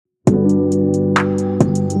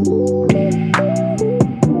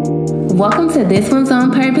Welcome to This One's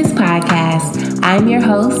On Purpose podcast. I'm your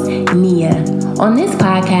host, Nia. On this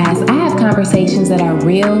podcast, I have conversations that are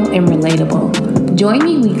real and relatable. Join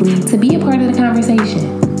me weekly to be a part of the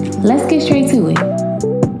conversation. Let's get straight to it.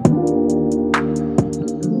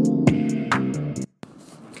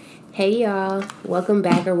 Hey y'all, welcome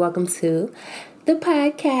back or welcome to the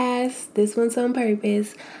podcast, This One's On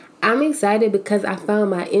Purpose. I'm excited because I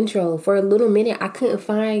found my intro. For a little minute, I couldn't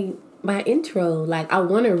find my intro. Like, I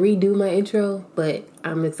want to redo my intro, but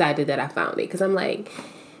I'm excited that I found it because I'm like,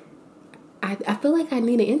 I feel like I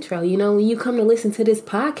need an intro. You know, when you come to listen to this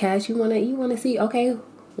podcast, you wanna see, okay,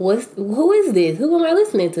 who is this? Who am I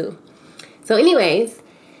listening to? So, anyways,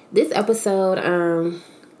 this episode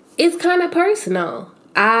is kind of personal.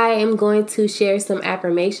 I am going to share some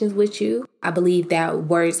affirmations with you. I believe that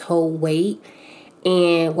words hold weight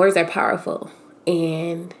and words are powerful,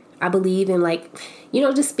 and I believe in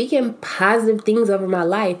just speaking positive things over my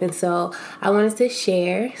life. And so I wanted to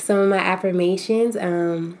share some of my affirmations.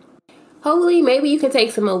 Hopefully maybe you can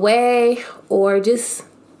take some away or just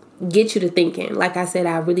get you to thinking. Like I said,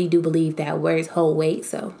 I really do believe that words hold weight.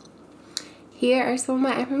 So here are some of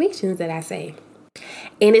my affirmations that I say.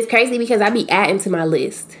 And it's crazy because I be adding to my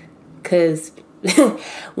list. Because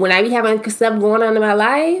when I be having stuff going on in my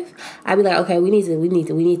life, I be like, okay, we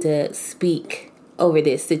need to speak over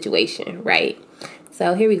this situation, right?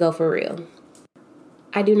 So here we go for real.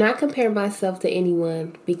 I do not compare myself to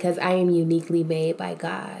anyone because I am uniquely made by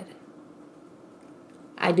God.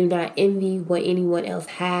 I do not envy what anyone else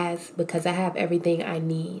has because I have everything I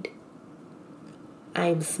need. I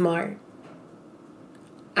am smart.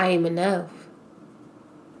 I am enough.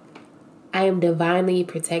 I am divinely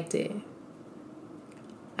protected.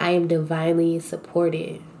 I am divinely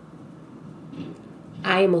supported.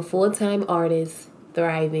 I am a full-time artist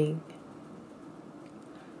thriving.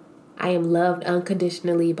 I am loved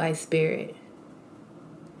unconditionally by spirit.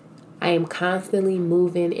 I am constantly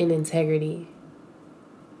moving in integrity.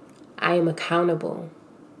 I am accountable.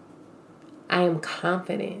 I am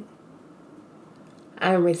confident.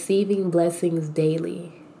 I am receiving blessings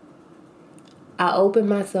daily. I open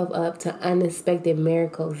myself up to unexpected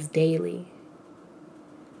miracles daily.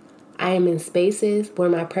 I am in spaces where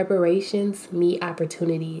my preparations meet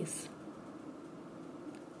opportunities.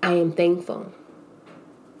 I am thankful.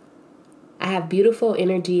 I have beautiful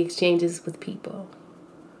energy exchanges with people.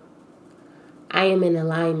 I am in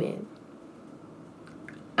alignment.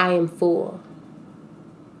 I am full.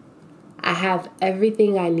 I have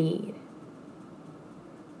everything I need.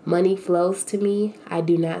 Money flows to me. I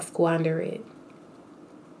do not squander it.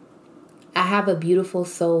 I have a beautiful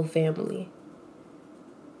soul family.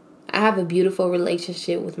 I have a beautiful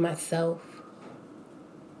relationship with myself.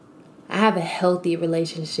 I have a healthy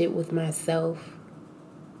relationship with myself.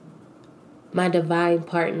 My divine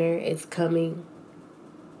partner is coming.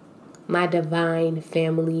 My divine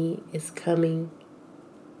family is coming.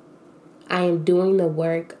 I am doing the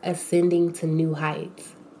work, ascending to new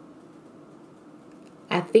heights.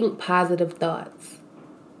 I think positive thoughts.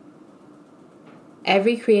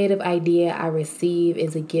 Every creative idea I receive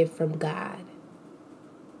is a gift from God.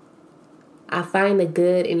 I find the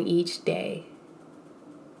good in each day.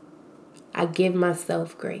 I give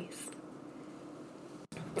myself grace.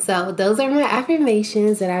 So those are my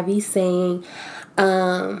affirmations that I be saying.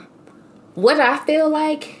 What I feel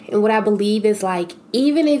like and what I believe is like,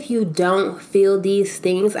 even if you don't feel these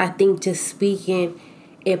things, I think just speaking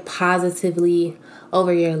it positively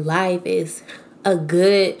over your life is a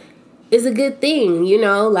good thing. You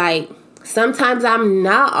know, like sometimes I'm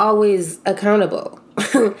not always accountable.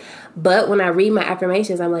 But when I read my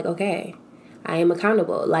affirmations, I'm like, okay, I am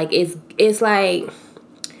accountable. Like it's like,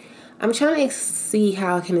 I'm trying to see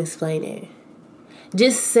how I can explain it.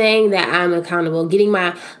 Just saying that I'm accountable, getting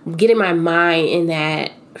my mind in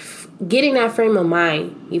that, getting that frame of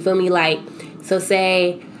mind. You feel me? Like, so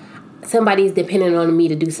say somebody's dependent on me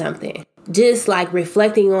to do something. Just like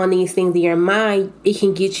reflecting on these things in your mind, it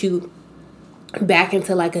can get you back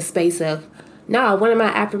into like a space of, no, one of my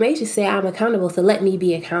affirmations say I'm accountable, so let me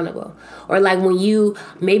be accountable. Or like when you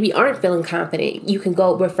maybe aren't feeling confident, you can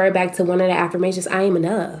go refer back to one of the affirmations, I am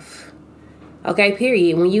enough. Okay,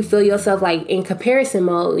 period. When you feel yourself like in comparison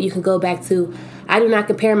mode, you can go back to, I do not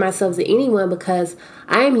compare myself to anyone because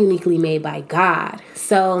I am uniquely made by God.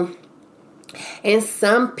 So, and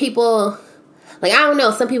some people, like, I don't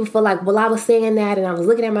know, some people feel like, well, I was saying that and I was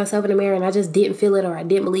looking at myself in the mirror and I just didn't feel it or I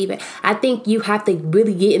didn't believe it. I think you have to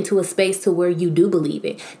really get into a space to where you do believe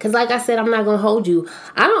it. Because like I said, I'm not going to hold you.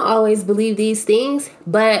 I don't always believe these things,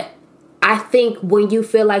 but I think when you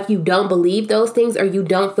feel like you don't believe those things or you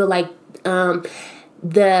don't feel like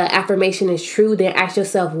the affirmation is true, then ask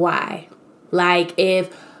yourself why. Like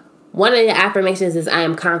if one of the affirmations is I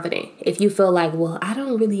am confident. If you feel like, well, I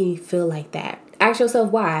don't really feel like that, ask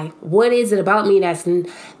yourself why. What is it about me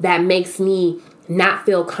that makes me not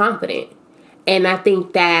feel confident? And I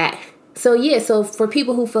think that, so for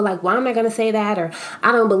people who feel like, well, I'm not going to say that, or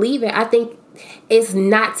I don't believe it, I think it's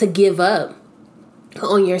not to give up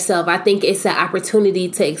on yourself. I think it's an opportunity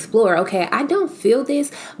to explore. Okay, I don't feel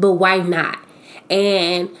this, but why not?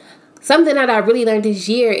 And something that I really learned this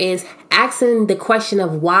year is asking the question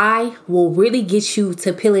of why will really get you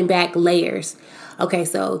to peeling back layers. Okay,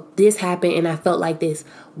 so this happened and I felt like this.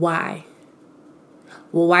 Why?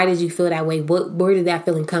 Well, why did you feel that way? Where did that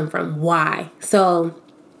feeling come from? Why? So,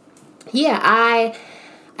 yeah, I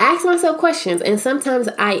ask myself questions, and sometimes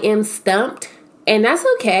I am stumped, and that's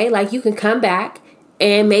okay. Like, you can come back,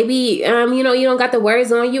 and maybe, you don't got the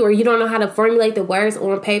words on you, or you don't know how to formulate the words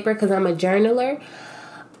on paper, because I'm a journaler.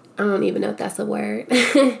 I don't even know if that's a word.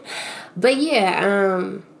 But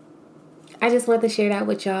yeah, I just wanted to share that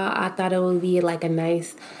with y'all. I thought it would be like a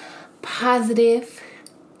nice, positive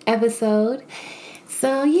episode.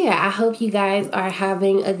 So yeah, I hope you guys are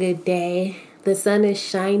having a good day. The sun is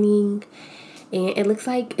shining and it looks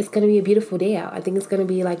like it's going to be a beautiful day out. I think it's going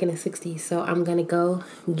to be like in the 60s. So I'm going to go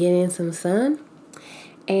get in some sun.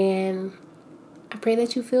 And I pray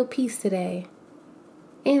that you feel peace today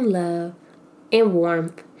and love and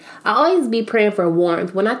warmth. I always be praying for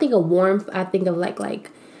warmth. When I think of warmth, I think of like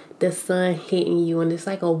the sun hitting you and it's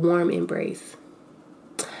like a warm embrace.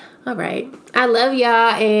 All right. I love y'all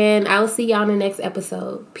and I'll see y'all in the next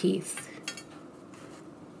episode. Peace.